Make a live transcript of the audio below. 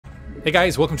Hey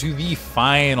guys, welcome to the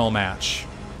final match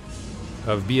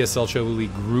of BSL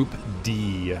Choboleague Group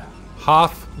D.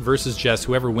 Hoff versus Jess.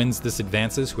 Whoever wins this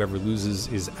advances, whoever loses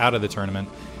is out of the tournament.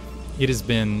 It has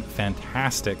been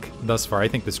fantastic thus far. I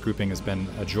think this grouping has been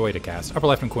a joy to cast. Upper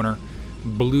left-hand corner,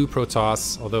 blue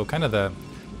Protoss, although kind of this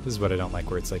is what I don't like,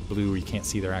 where it's like blue where you can't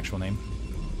see their actual name.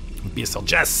 BSL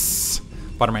Jess.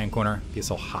 Bottom right-hand corner,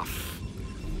 BSL Hoff.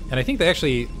 And I think they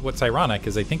actually, what's ironic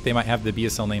is I think they might have the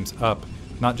BSL names up,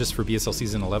 not just for BSL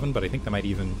Season 11, but I think they might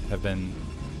even have been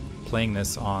playing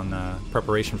this on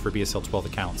preparation for BSL 12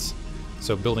 accounts.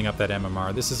 So building up that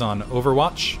MMR. This is on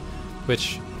Overwatch,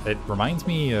 which it reminds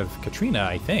me of Katrina,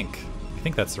 I think. I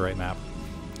think that's the right map.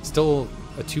 Still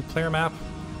a two-player map.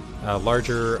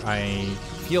 Larger. I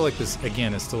feel like this,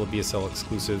 again, is still a BSL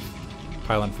exclusive.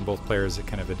 Pylon from both players at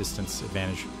kind of a distance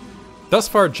advantage. Thus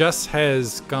far, Jess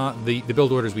has got the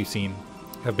build orders we've seen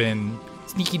have been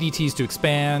sneaky DTs to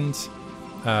expand,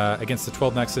 against the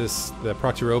 12 Nexus, the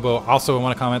Proxy Robo. Also, I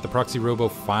want to comment, the Proxy Robo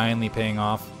finally paying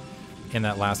off in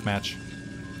that last match.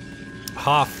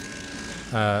 Hoff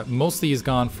mostly has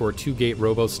gone for 2-gate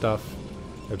Robo stuff.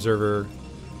 Observer,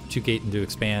 2-gate into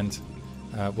expand.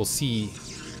 We'll see.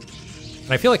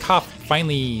 And I feel like Hoff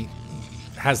finally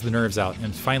has the nerves out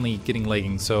and finally getting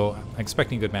legging, so I'm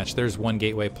expecting a good match. There's one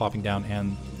gateway plopping down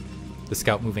and the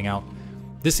scout moving out.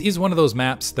 This is one of those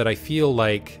maps that I feel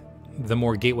like the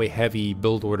more gateway heavy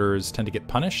build orders tend to get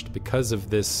punished because of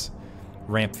this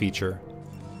ramp feature.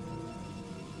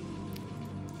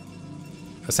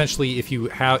 Essentially, if you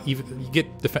have you get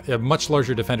a much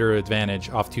larger defender advantage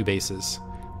off 2 bases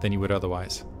than you would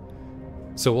otherwise.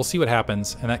 So we'll see what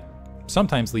happens, and that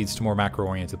sometimes leads to more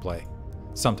macro-oriented play.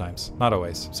 Sometimes, not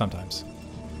always, sometimes.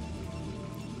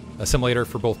 Assimilator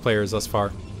for both players thus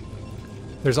far.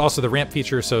 There's also the ramp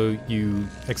feature, so you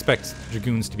expect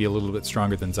Dragoons to be a little bit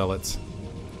stronger than Zealots.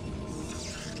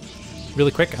 Really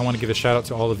quick, I want to give a shout out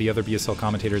to all of the other BSL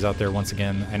commentators out there once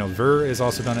again. I know Ver has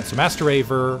also done it. So Master Ray,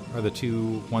 Ver are the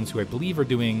two ones who I believe are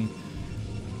doing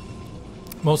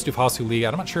most of Hasu League.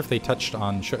 I'm not sure if they touched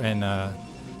on, and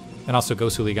also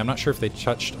Gosu League. I'm not sure if they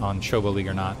touched on Choboleague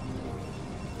or not.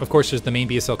 Of course, there's the main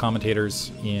BSL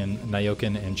commentators in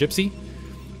Nyoken and Gypsy.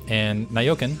 And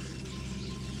Nyoken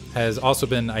has also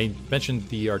been, I mentioned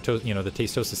the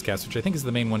Tastosis cast, which I think is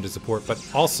the main one to support, but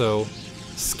also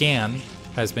Scan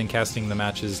has been casting the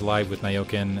matches live with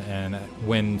Nyoken, and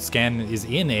when Scan is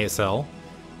in ASL,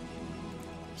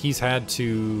 he's had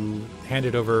to hand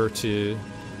it over to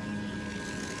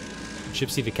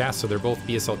Gypsy to cast, so they're both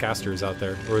BSL casters out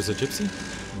there. Or is it Gypsy?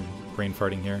 I'm brain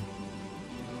farting here.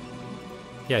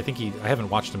 Yeah, I think I haven't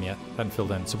watched him yet. Hadn't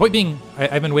filled in. So point being,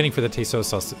 I've been waiting for the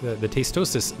Tastosis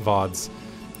VODs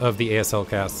of the ASL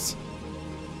casts.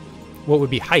 What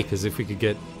would be hype is if we could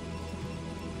get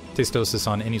Tastosis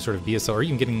on any sort of BSL, or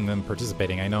even getting them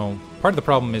participating. I know part of the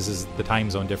problem is the time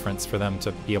zone difference for them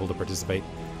to be able to participate.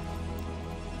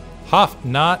 Hoff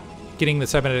not getting the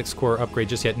cybernetics core upgrade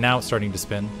just yet. Now it's starting to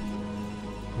spin.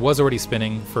 Was already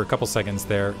spinning for a couple seconds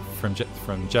there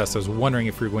from Jess. I was wondering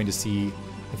if we were going to see,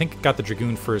 I think got the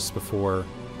Dragoon first before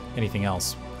anything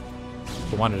else.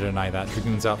 But wanted to deny that.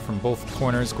 Dragoon's out from both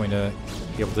corners, going to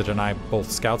be able to deny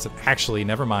both scouts. Actually,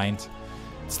 never mind.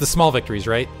 It's the small victories,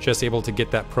 right? Just able to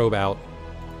get that probe out.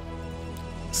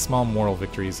 Small moral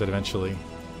victories that eventually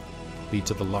lead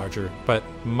to the larger. But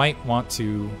might want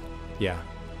to, yeah,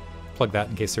 plug that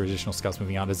in case there are additional scouts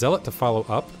moving on. A Zealot to follow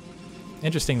up.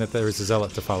 Interesting that there is a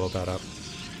Zealot to follow that up.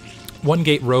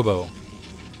 1-gate Robo.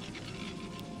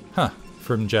 Huh,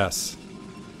 from Jess.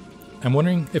 I'm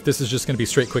wondering if this is just going to be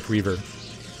straight quick Reaver.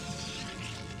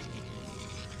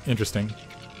 Interesting.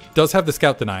 Does have the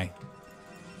scout deny.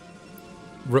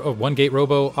 1-gate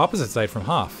Robo, opposite side from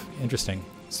Hoff. Interesting.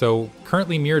 So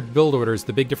currently mirrored build orders.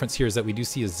 The big difference here is that we do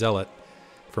see a Zealot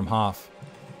from Hoff.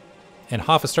 And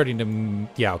Hoff is starting to,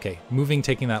 yeah, okay, moving,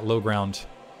 taking that low ground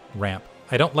ramp.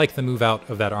 I don't like the move out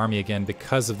of that army again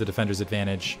because of the defender's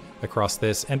advantage across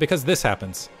this, and because this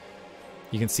happens.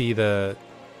 You can see the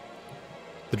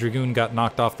Dragoon got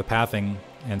knocked off the pathing,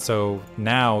 and so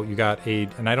now you got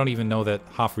and I don't even know that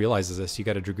Hoff realizes this, you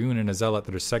got a Dragoon and a Zealot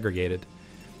that are segregated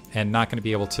and not going to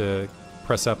be able to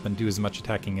press up and do as much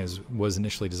attacking as was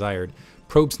initially desired.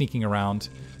 Probe sneaking around,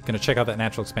 going to check out that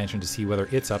natural expansion to see whether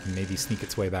it's up and maybe sneak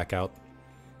its way back out.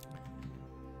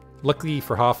 Luckily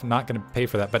for Hoff, not going to pay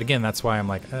for that, but again, that's why I'm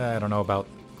like, I don't know about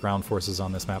ground forces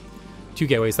on this map. 2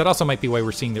 gateways. That also might be why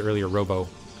we're seeing the earlier Robo.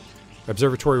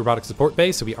 Observatory Robotic Support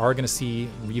Base, so we are going to see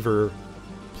Reaver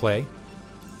play.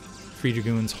 3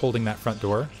 Dragoons holding that front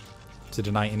door to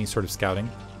deny any sort of scouting.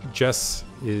 Jess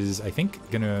is, I think,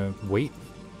 going to wait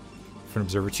for an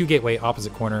Observer. 2 gateway,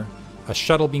 opposite corner. A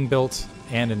shuttle being built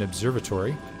and an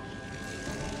observatory.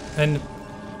 And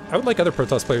I would like other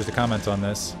Protoss players to comment on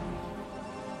this.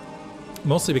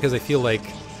 Mostly because I feel like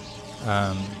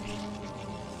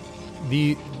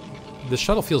the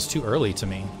shuttle feels too early to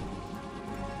me.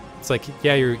 It's like,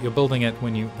 yeah, you're building it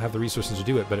when you have the resources to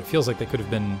do it, but it feels like they could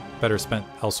have been better spent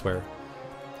elsewhere.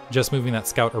 Just moving that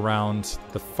scout around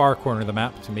the far corner of the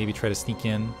map to maybe try to sneak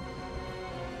in.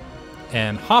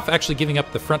 And Hoff actually giving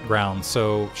up the front ground,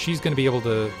 so she's going to be able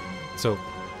to... So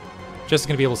Jess is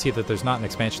going to be able to see that there's not an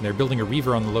expansion there. Building a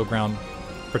Reaver on the low ground,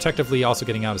 protectively also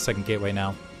getting out a second gateway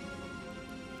now.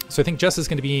 So I think Jess is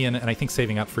going to be in, and I think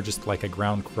saving up for just like a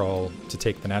ground crawl to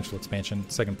take the natural expansion.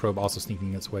 Second probe also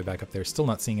sneaking its way back up there. Still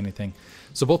not seeing anything.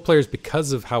 So both players,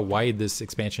 because of how wide this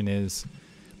expansion is,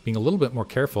 being a little bit more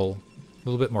careful, a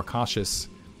little bit more cautious,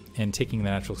 and taking the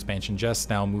natural expansion. Jess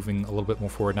now moving a little bit more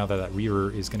forward now that that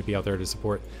Reaver is going to be out there to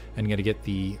support and going to get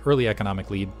the early economic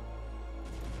lead.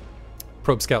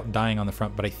 Probe Scout dying on the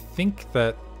front, but I think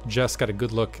that Jess got a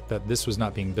good look that this was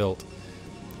not being built.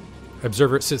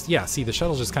 Observer says, yeah, see, the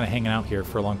shuttle's just kind of hanging out here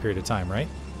for a long period of time, right?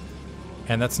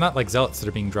 And that's not like Zealots that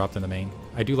are being dropped in the main.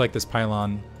 I do like this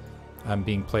pylon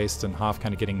being placed, and Hoff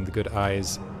kind of getting the good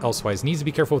eyes elsewise. Needs to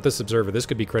be careful with this Observer. This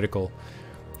could be critical,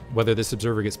 whether this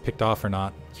Observer gets picked off or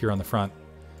not here on the front.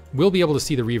 We'll be able to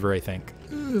see the Reaver, I think.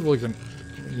 We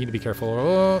need to be careful.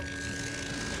 Oh,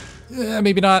 yeah,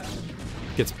 maybe not.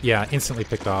 Gets, yeah, instantly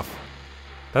picked off.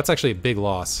 That's actually a big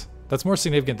loss. That's more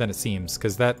significant than it seems,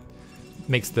 because that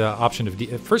makes the option of...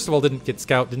 First of all, didn't get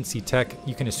Scout, didn't see Tech.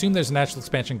 You can assume there's a natural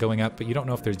expansion going up, but you don't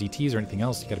know if there's DTs or anything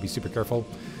else. You got to be super careful.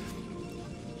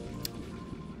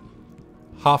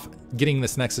 Hoff getting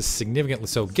this Nexus significantly...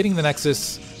 So getting the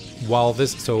Nexus while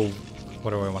this... So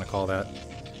what do I want to call that?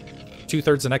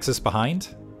 2/3 the Nexus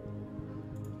behind?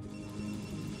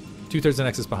 2/3 the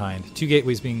Nexus behind. 2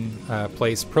 gateways being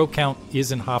placed. Probe count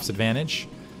is in Hoff's advantage,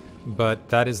 but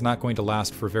that is not going to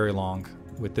last for very long,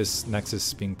 with this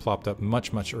Nexus being plopped up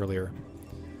much, much earlier.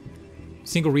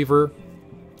 Single Reaver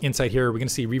inside here. Are we going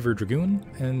to see Reaver Dragoon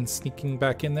and sneaking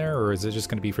back in there, or is it just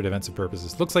going to be for defensive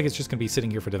purposes? Looks like it's just going to be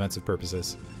sitting here for defensive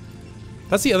purposes.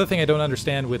 That's the other thing I don't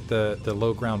understand with the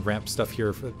low ground ramp stuff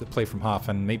here, for the play from Hoff,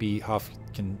 and maybe Hoff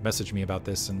can message me about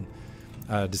this and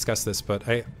discuss this, but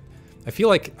I feel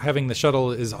like having the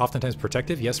shuttle is oftentimes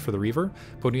protective, yes, for the Reaver,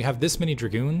 but when you have this many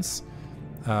Dragoons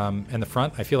in the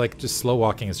front, I feel like just slow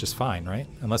walking is just fine, right?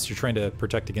 Unless you're trying to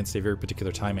protect against a very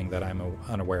particular timing that I'm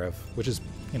unaware of, which is,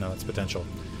 you know, it's potential.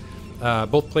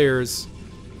 Both players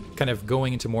kind of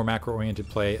going into more macro-oriented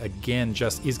play. Again,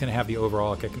 Just is going to have the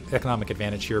overall economic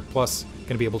advantage here, plus going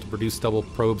to be able to produce double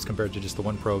probes compared to just the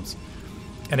one probes.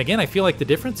 And again, I feel like the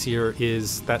difference here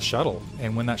is that shuttle,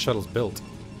 and when that shuttle's built,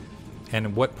 and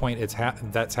at what point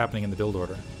that's happening in the build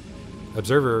order.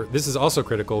 Observer, this is also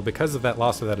critical because of that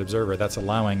loss of that Observer. That's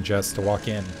allowing Jess to walk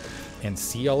in and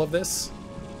see all of this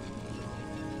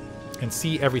and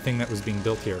see everything that was being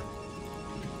built here.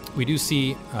 We do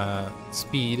see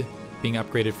speed being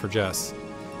upgraded for Jess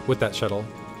with that shuttle.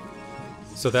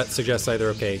 So that suggests either,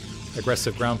 okay,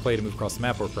 aggressive ground play to move across the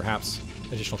map, or perhaps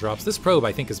additional drops. This probe,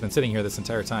 I think, has been sitting here this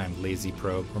entire time. Lazy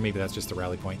probe, or maybe that's just a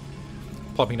rally point.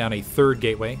 Plopping down a third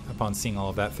gateway upon seeing all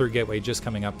of that. Third gateway just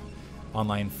coming up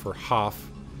online for Hoff.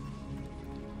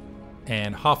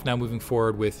 And Hoff now moving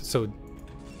forward with... So,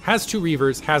 has 2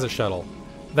 Reavers, has a shuttle.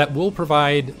 That will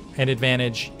provide an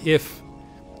advantage if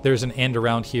there's an end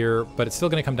around here, but it's still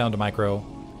going to come down to micro.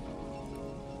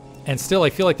 And still, I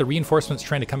feel like the reinforcements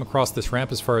trying to come across this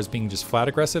ramp as far as being just flat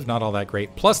aggressive, not all that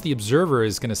great. Plus, the Observer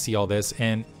is going to see all this,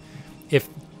 and if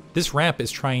this ramp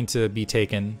is trying to be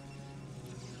taken...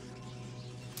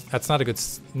 That's not a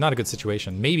good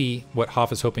situation. Maybe what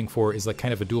Hoff is hoping for is like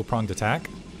kind of a dual-pronged attack.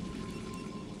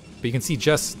 But you can see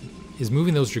Jess is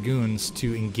moving those Dragoons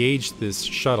to engage this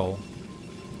shuttle,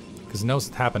 because it knows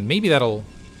it's happened. Maybe that'll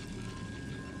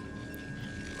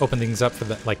open things up for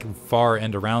the like far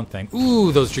end around thing.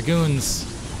 Ooh, those Dragoons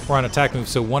were on attack move,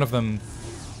 so one of them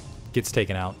gets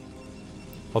taken out.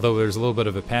 Although there's a little bit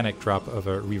of a panic drop of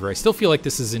a Reaver. I still feel like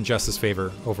this is in Jess's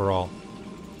favor overall.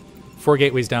 4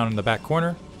 gateways down in the back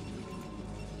corner.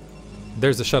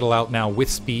 There's the shuttle out now with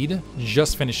speed,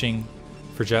 just finishing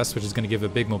for Jess, which is going to give a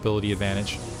big mobility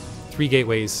advantage. 3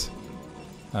 gateways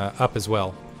up as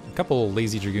well. A couple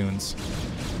lazy Dragoons.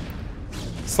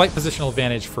 Slight positional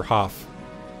advantage for Hoff,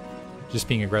 just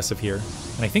being aggressive here.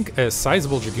 And I think a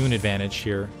sizable Dragoon advantage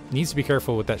here. Needs to be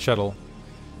careful with that shuttle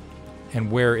and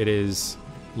where it is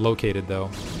located, though.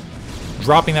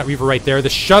 Dropping that Reaver right there. The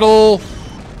shuttle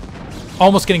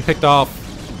almost getting picked off.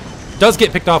 Does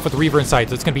get picked off with the Reaver inside.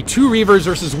 So it's going to be 2 Reavers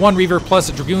versus 1 Reaver plus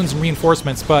Dragoons and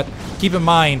reinforcements. But keep in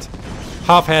mind,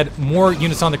 Hoff had more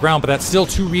units on the ground, but that's still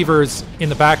 2 Reavers in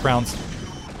the background.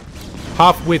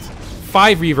 Hoff with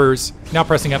 5 Reavers now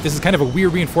pressing up. This is kind of a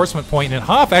weird reinforcement point, and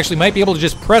Hoff actually might be able to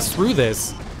just press through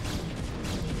this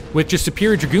with just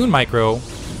superior Dragoon micro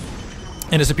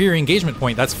and a superior engagement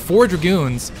point. That's 4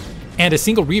 Dragoons and a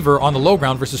single Reaver on the low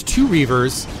ground versus 2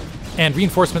 Reavers and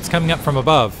reinforcements coming up from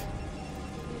above.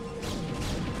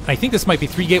 I think this might be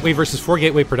 3 gateway versus 4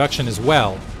 gateway production as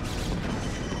well.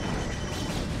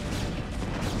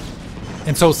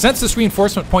 And so since this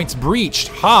reinforcement point's breached,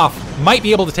 Hoff might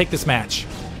be able to take this match.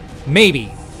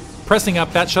 Maybe. Pressing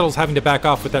up, that shuttle's having to back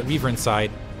off with that Reaver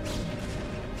inside.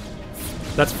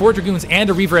 That's 4 Dragoons and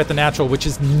a Reaver at the natural, which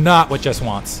is not what Jess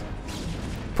wants.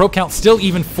 Pro count still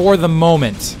even for the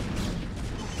moment.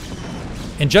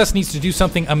 And Jess needs to do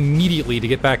something immediately to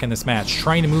get back in this match.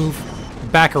 Trying to move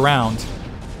back around.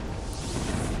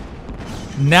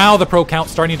 Now the pro count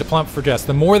starting to plump for Jess.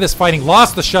 The more this fighting,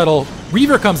 lost the shuttle.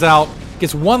 Reaver comes out,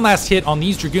 gets one last hit on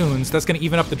these Dragoons. That's going to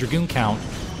even up the Dragoon count.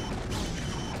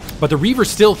 But the Reaver's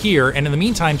still here, and in the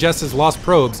meantime, Jess has lost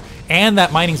probes, and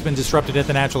that mining's been disrupted at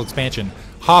the natural expansion.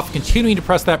 Hoff continuing to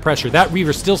press that pressure. That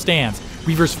Reaver still stands.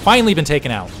 Reaver's finally been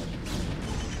taken out.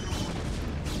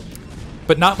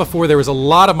 But not before there was a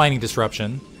lot of mining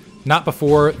disruption. Not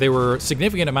before there were a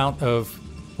significant amount of...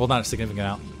 Well, not a significant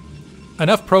amount.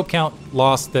 Enough probe count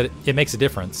lost that it makes a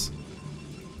difference.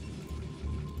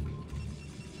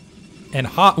 And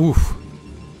Hoff... Oof.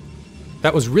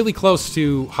 That was really close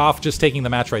to Hoff just taking the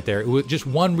match right there. It was just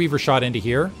one Reaver shot into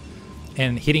here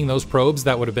and hitting those probes,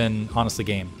 that would have been honestly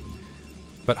game.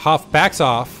 But Hoff backs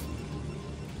off,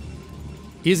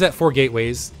 is at 4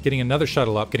 gateways, getting another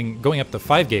shuttle up, going up to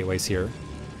 5 gateways here.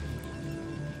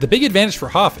 The big advantage for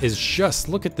Hoff is just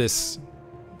look at this.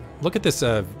 Look at this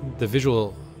the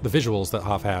visuals that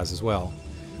Hoff has as well.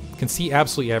 Can see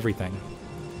absolutely everything.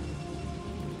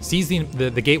 Sees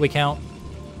the gateway count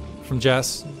from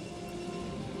Jess.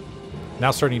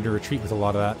 Now starting to retreat with a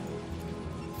lot of that.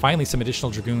 Finally, some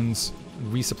additional Dragoons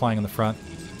resupplying on the front.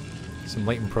 Some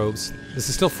latent probes. This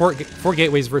is still 4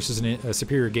 gateways versus a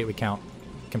superior gateway count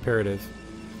comparative.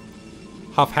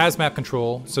 Hoff has map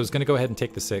control, so he's going to go ahead and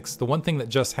take the 6. The one thing that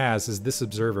Jess has is this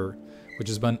observer, which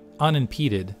has been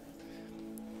unimpeded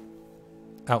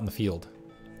out in the field.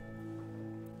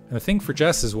 And the thing for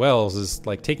Jess as well is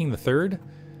like taking the 3rd.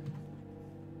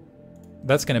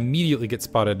 That's going to immediately get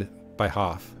spotted by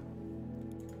Hoff.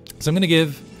 So I'm going to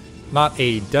give not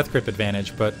a death grip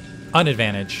advantage, but an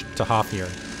advantage to Hoff here.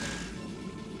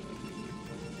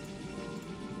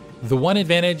 The one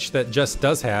advantage that Jess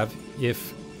does have,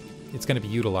 if it's going to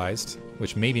be utilized,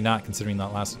 which maybe not considering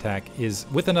that last attack, is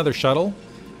with another shuttle.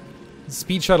 The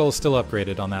speed shuttle is still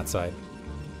upgraded on that side.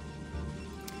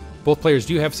 Both players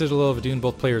do have Citadel of Adun.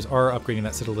 Both players are upgrading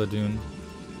that Citadel of Adun.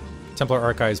 Templar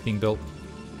Archives being built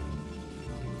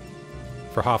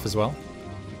for Hoff as well.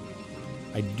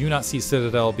 I do not see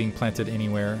Citadel being planted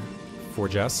anywhere for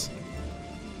Jess.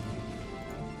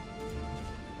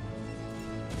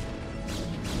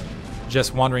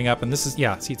 Jess wandering up, and this is,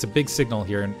 yeah, see, it's a big signal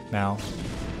here now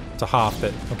to Hoff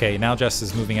that, okay, now Jess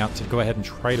is moving out to go ahead and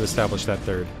try to establish that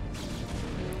 3rd.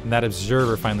 And that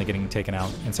observer finally getting taken out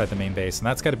inside the main base. And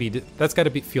that's got to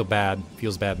be, feels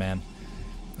bad, man,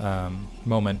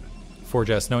 moment for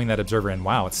Jess, knowing that observer, and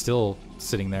wow, it's still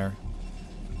sitting there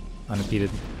unimpeded.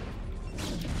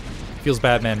 Feels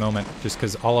bad, man moment, just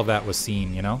because all of that was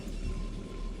seen, you know?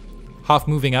 Hoff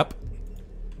moving up.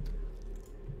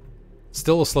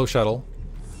 Still a slow shuttle.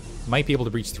 Might be able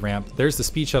to breach the ramp. There's the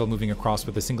speed shuttle moving across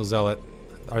with a single zealot.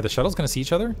 Are the shuttles going to see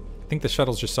each other? I think the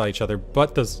shuttles just saw each other,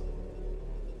 but does...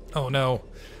 Oh no.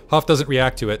 Hoff doesn't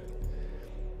react to it.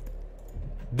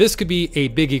 This could be a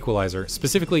big equalizer,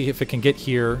 specifically if it can get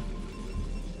here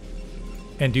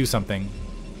and do something.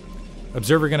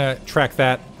 Observer gonna track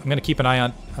that. I'm gonna keep an eye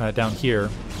on down here.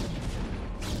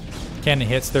 Cannon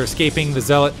hits. They're escaping. The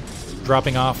Zealot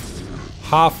dropping off.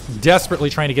 Hoff desperately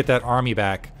trying to get that army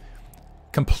back.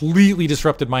 Completely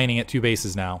disrupted mining at 2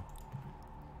 bases now.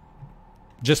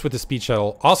 Just with the speed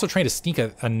shuttle. Also trying to sneak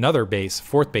another base,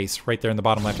 4th base, right there in the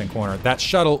bottom left-hand corner. That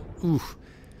shuttle, oof.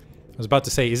 I was about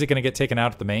to say, is it gonna get taken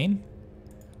out at the main?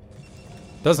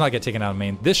 Does not get taken out of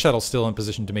main. This shuttle's still in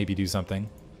position to maybe do something.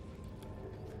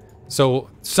 So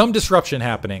some disruption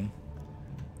happening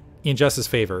in Jess's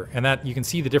favor, and that you can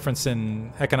see the difference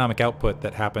in economic output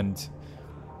that happened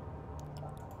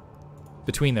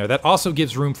between there. That also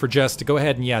gives room for Jess to go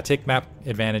ahead and, yeah, take map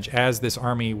advantage as this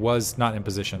army was not in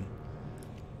position.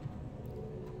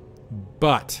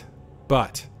 But,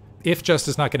 if Jess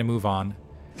is not going to move on,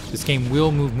 this game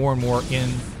will move more and more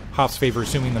in Hoff's favor,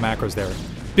 assuming the macro's there.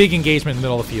 Big engagement in the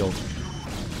middle of the field.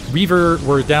 Reaver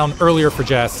were down earlier for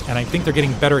Jess, and I think they're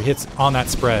getting better hits on that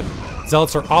spread.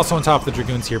 Zealots are also on top of the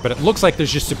Dragoons here, but it looks like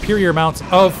there's just superior amounts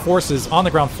of forces on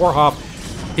the ground for Hoff.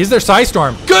 Is there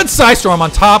Psystorm? Good Psystorm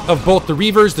on top of both the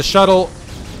Reavers, the shuttle,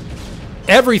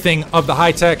 everything of the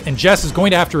high tech, and Jess is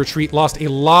going to have to retreat. Lost a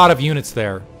lot of units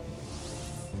there.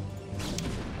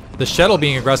 The shuttle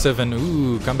being aggressive, and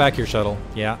ooh, come back here, shuttle.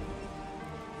 Yeah.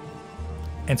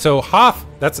 And so Hoff,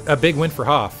 that's a big win for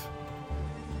Hoff.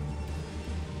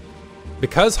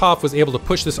 Because Hoff was able to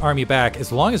push this army back,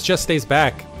 as long as Jess stays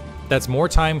back, that's more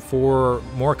time for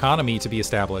more economy to be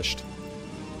established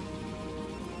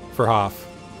for Hoff.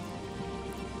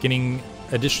 Getting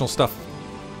additional stuff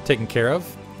taken care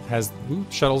of. Has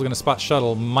Shuttle's going to spot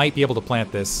Shuttle. Might be able to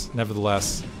plant this,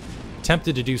 nevertheless.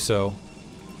 Tempted to do so.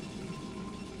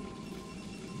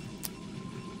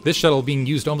 This shuttle being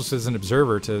used almost as an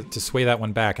observer to sway that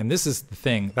one back. And this is the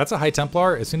thing. That's a High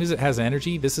Templar. As soon as it has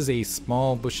energy, this is a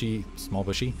small bushy.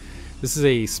 This is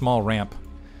a small ramp.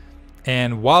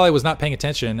 And while I was not paying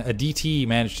attention, a DT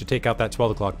managed to take out that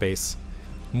 12 o'clock base.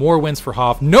 More wins for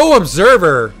Hoff. No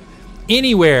observer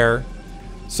anywhere.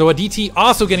 So a DT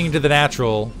also getting into the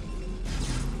natural.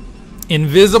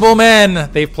 Invisible Men.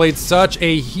 They've played such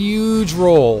a huge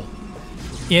role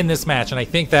in this match, and I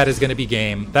think that is going to be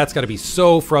game. That's got to be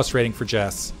so frustrating for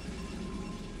Jess.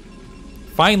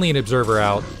 Finally an observer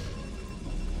out.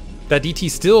 That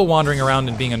DT still wandering around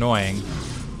and being annoying.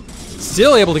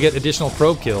 Still able to get additional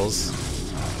probe kills.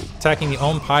 Attacking the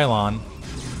Ohm pylon.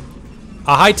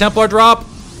 A High Templar drop?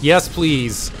 Yes,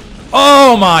 please.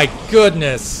 Oh my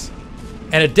goodness.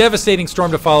 And a devastating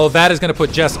storm to follow. That is going to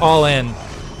put Jess all in.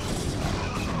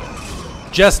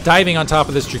 Jess diving on top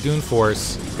of this Dragoon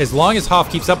force. As long as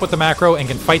Hoff keeps up with the macro and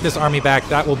can fight this army back,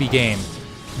 that will be game.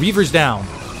 Reaver's down.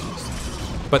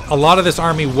 But a lot of this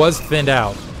army was thinned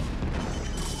out.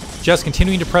 Jess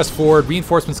continuing to press forward.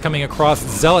 Reinforcements coming across.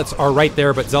 Zealots are right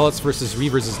there, but Zealots versus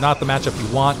Reavers is not the matchup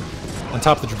you want. On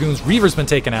top of the Dragoons, Reaver's been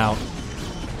taken out.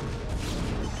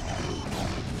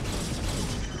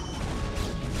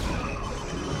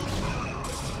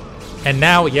 And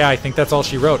now, yeah, I think that's all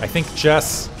she wrote. I think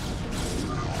Jess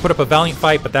put up a valiant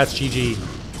fight, but that's GG.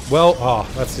 Well, oh,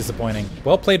 that's disappointing.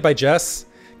 Well played by Jess.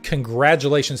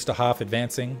 Congratulations to Hoff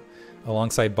advancing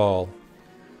alongside Ball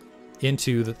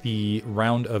into the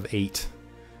round of 8.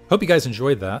 Hope you guys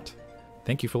enjoyed that.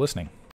 Thank you for listening.